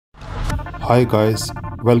Hi guys,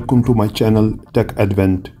 welcome to my channel Tech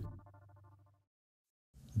Advent.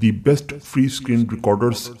 The best free screen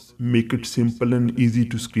recorders make it simple and easy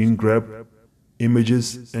to screen grab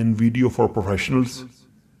images and video for professionals,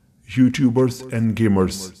 YouTubers and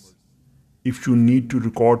gamers. If you need to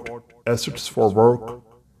record assets for work,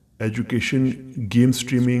 education, game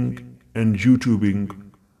streaming and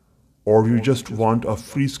YouTubing, or you just want a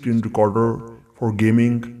free screen recorder for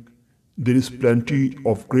gaming, there is plenty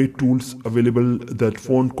of great tools available that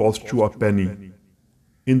won't cost you a penny.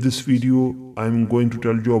 In this video, I am going to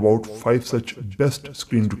tell you about 5 such best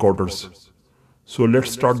screen recorders. So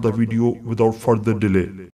let's start the video without further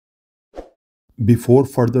delay. Before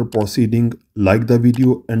further proceeding, like the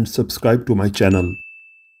video and subscribe to my channel.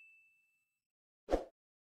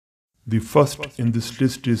 The first in this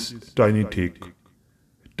list is TinyTake.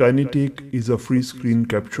 TinyTake is a free screen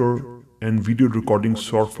capture and video recording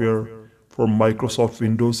software for Microsoft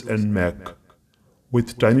Windows and Mac.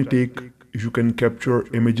 With TinyTake, you can capture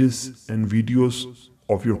images and videos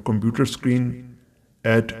of your computer screen,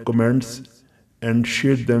 add comments, and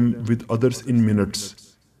share them with others in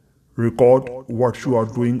minutes. Record what you are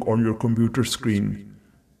doing on your computer screen.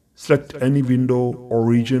 Select any window or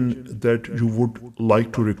region that you would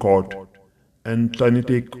like to record, and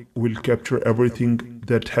TinyTake will capture everything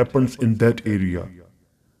that happens in that area.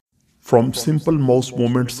 From simple mouse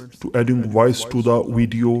movements to adding voice to the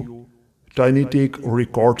video, TinyTake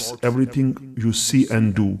records everything you see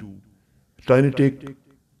and do. TinyTake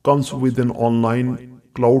comes with an online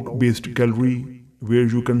cloud-based gallery where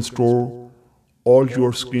you can store all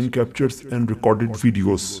your screen captures and recorded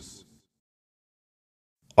videos.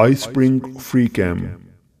 iSpring FreeCam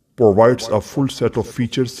provides a full set of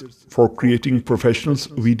features for creating professional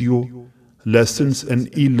video, lessons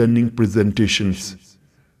and e-learning presentations.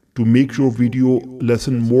 To make your video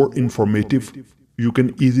lesson more informative, you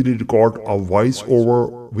can easily record a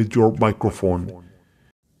voice-over with your microphone.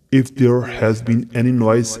 If there has been any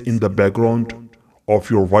noise in the background of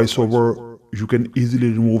your voiceover, you can easily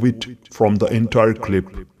remove it from the entire clip.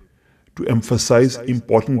 To emphasize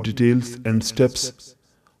important details and steps,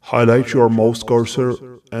 highlight your mouse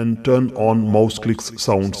cursor and turn on mouse clicks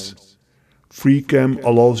sounds. FreeCam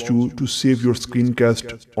allows you to save your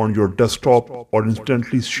screencast on your desktop or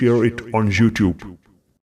instantly share it on YouTube.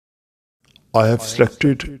 I have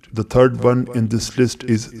selected the third one in this list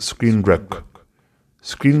is ScreenRec.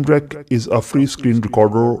 ScreenRec is a free screen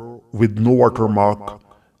recorder with no watermark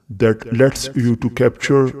that lets you to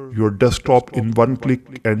capture your desktop in one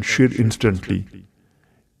click and share instantly.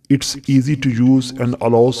 It's easy to use and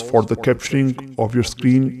allows for the capturing of your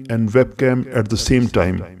screen and webcam at the same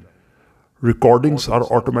time. Recordings are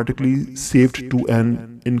automatically saved to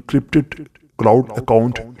an encrypted cloud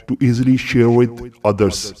account to easily share with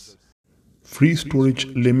others. Free storage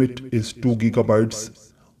limit is 2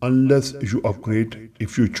 GB unless you upgrade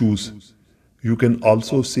if you choose. You can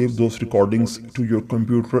also save those recordings to your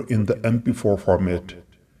computer in the MP4 format.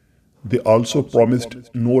 They also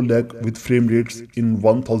promised no lag with frame rates in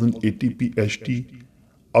 1080p HD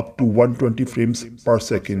up to 120 frames per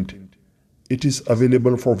second. It is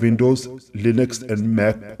available for Windows, Linux and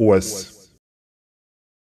Mac OS.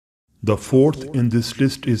 The fourth in this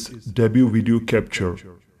list is Debut Video Capture.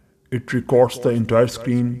 It records the entire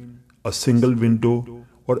screen, a single window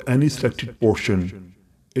or any selected portion.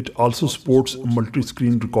 It also supports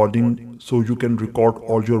multi-screen recording so you can record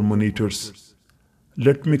all your monitors.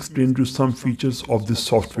 Let me explain to you some features of this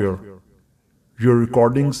software. Your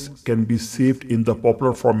recordings can be saved in the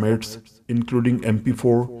popular formats including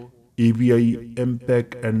MP4, AVI,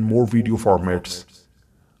 MPEG and more video formats.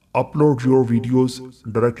 Upload your videos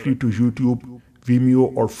directly to YouTube,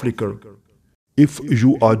 Vimeo or Flickr. If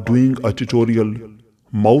you are doing a tutorial,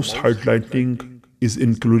 mouse highlighting is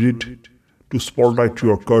included to spotlight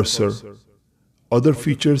your cursor. Other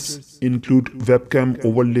features include webcam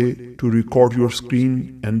overlay to record your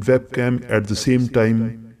screen and webcam at the same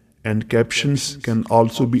time, and captions can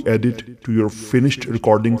also be added to your finished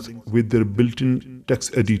recordings with their built-in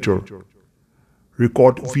text editor.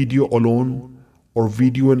 Record video alone or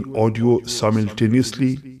video and audio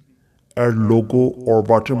simultaneously. Add logo or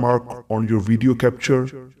watermark on your video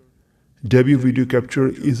capture. Debut Video Capture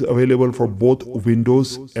is available for both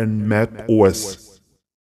Windows and Mac OS.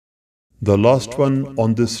 The last one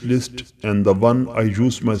on this list and the one I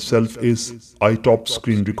use myself is iTop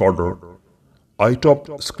Screen Recorder.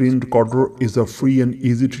 iTop Screen Recorder is a free and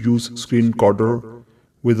easy to use screen recorder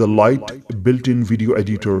with a light built-in video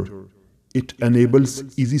editor. It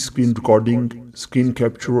enables easy screen recording, screen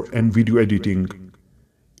capture and video editing.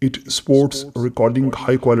 It supports recording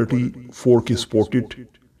high quality 4K supported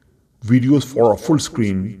videos for a full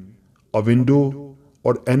screen, a window,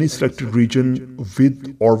 or any selected region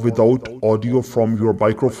with or without audio from your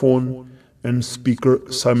microphone and speaker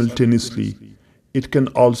simultaneously. It can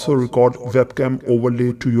also record webcam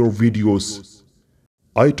overlay to your videos.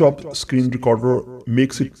 iTop Screen Recorder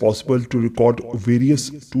makes it possible to record various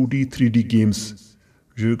 2D, 3D games.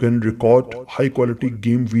 You can record high-quality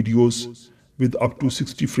game videos with up to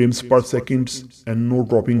 60 frames per second and no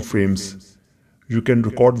dropping frames. You can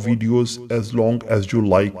record videos as long as you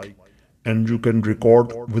like, and you can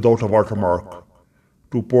record without a watermark.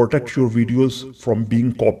 To protect your videos from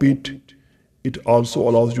being copied, it also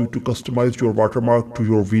allows you to customize your watermark to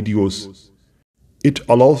your videos. It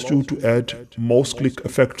allows you to add mouse click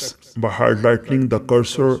effects by highlighting the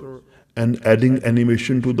cursor and adding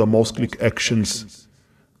animation to the mouse click actions.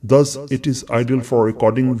 Thus, it is ideal for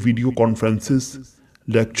recording video conferences,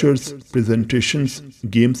 lectures, presentations,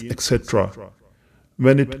 games, etc.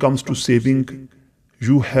 When it comes to saving,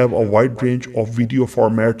 you have a wide range of video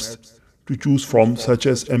formats to choose from, such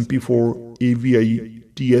as MP4, AVI,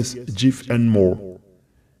 TS, GIF, and more.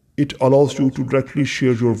 It allows you to directly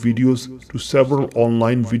share your videos to several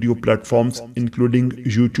online video platforms including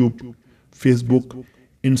YouTube, Facebook,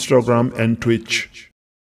 Instagram, and Twitch.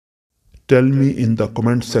 Tell me in the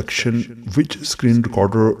comment section which screen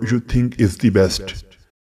recorder you think is the best.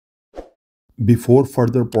 Before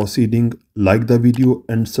further proceeding, like the video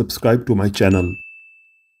and subscribe to my channel.